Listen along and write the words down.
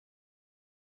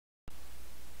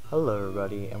Hello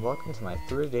everybody, and welcome to my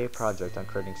 3-day project on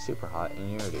creating SUPERHOT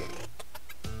in Unity.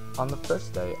 On the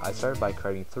first day, I started by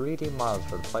creating 3D models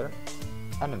for the player,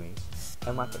 enemies,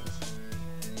 and weapons.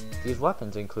 These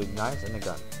weapons include knives and a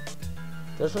gun.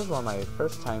 This was one of my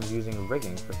first times using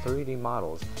rigging for 3D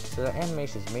models, so the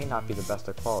animations may not be the best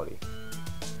of quality,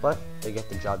 but they get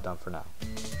the job done for now.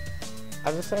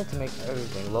 I decided to make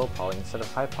everything low poly instead of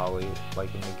high poly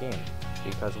like in the game,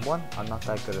 because 1, I'm not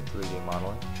that good at 3D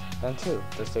modeling, and 2,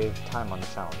 to save time on the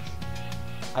challenge.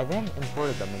 I then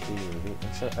imported them into Unity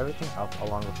and set everything up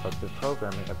along with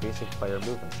programming a basic player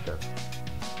movement script.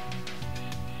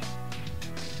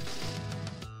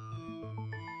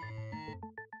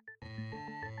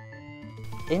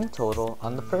 In total,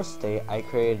 on the first day, I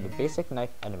created a basic knife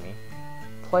enemy,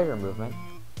 player movement,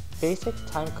 basic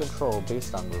time control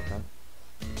based on movement,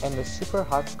 and the super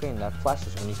hot screen that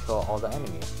flashes when you kill all the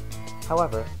enemies.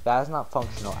 However, that is not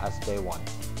functional as day 1.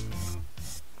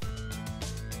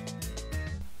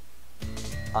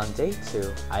 On day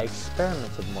 2, I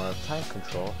experimented more with time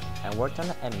control and worked on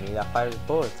an enemy that fires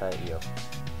bullets at you.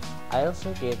 I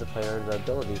also gave the player the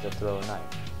ability to throw a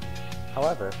knife.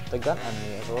 However, the gun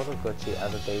enemy is a little glitchy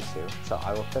as of day 2, so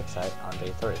I will fix that on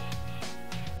day 3.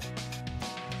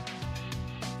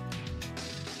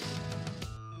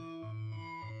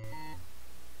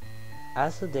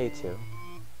 As of day 2,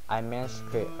 I managed to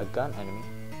create a gun enemy,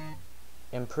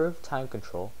 improve time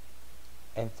control,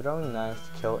 and throwing knives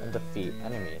to kill and defeat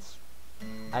enemies.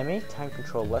 I made time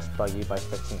control less buggy by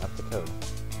fixing up the code.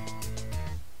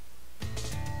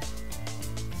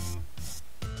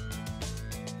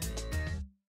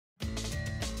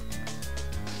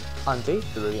 On day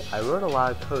 3, I wrote a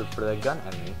lot of code for the gun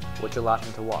enemy, which allowed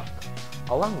him to walk.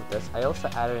 Along with this, I also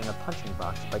added in a punching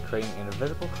box by creating an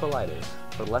invisible collider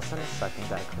for less than a second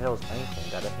that kills anything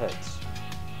that it hits.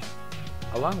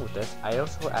 Along with this, I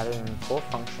also added in full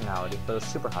functionality for the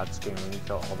super hot screen when you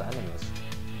kill all the enemies.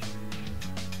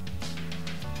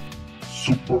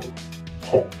 Super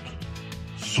hot,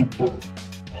 super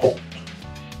hot,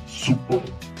 super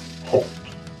hot,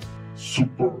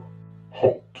 super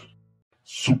hot,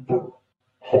 super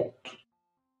hot.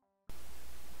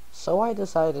 So I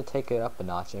decided to take it up a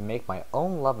notch and make my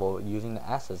own level using the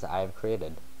assets that I have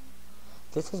created.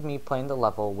 This is me playing the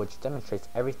level, which demonstrates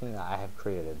everything that I have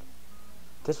created.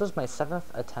 This was my 7th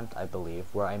attempt, I believe,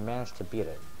 where I managed to beat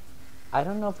it. I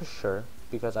don't know for sure,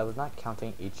 because I was not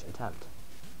counting each attempt.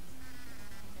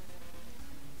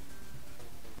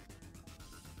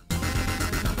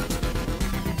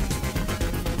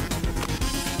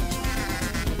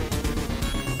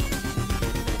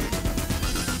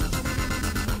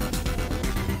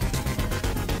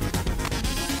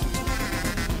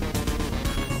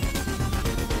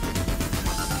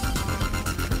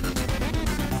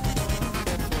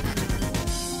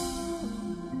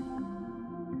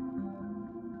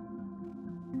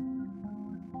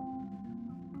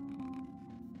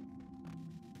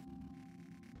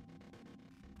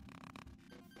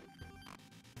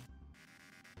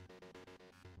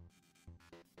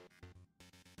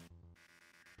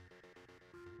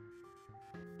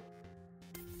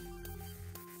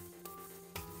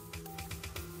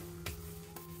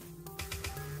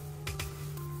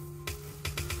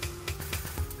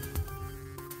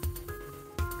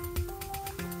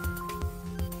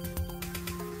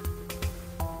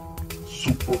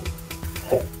 Super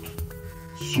hot,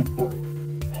 super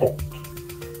hot,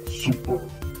 super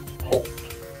hot,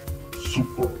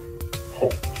 super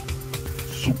hot,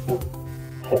 super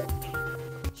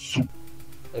hot, super.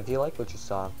 If you like what you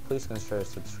saw, please consider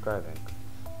subscribing.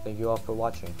 Thank you all for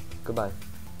watching. Goodbye.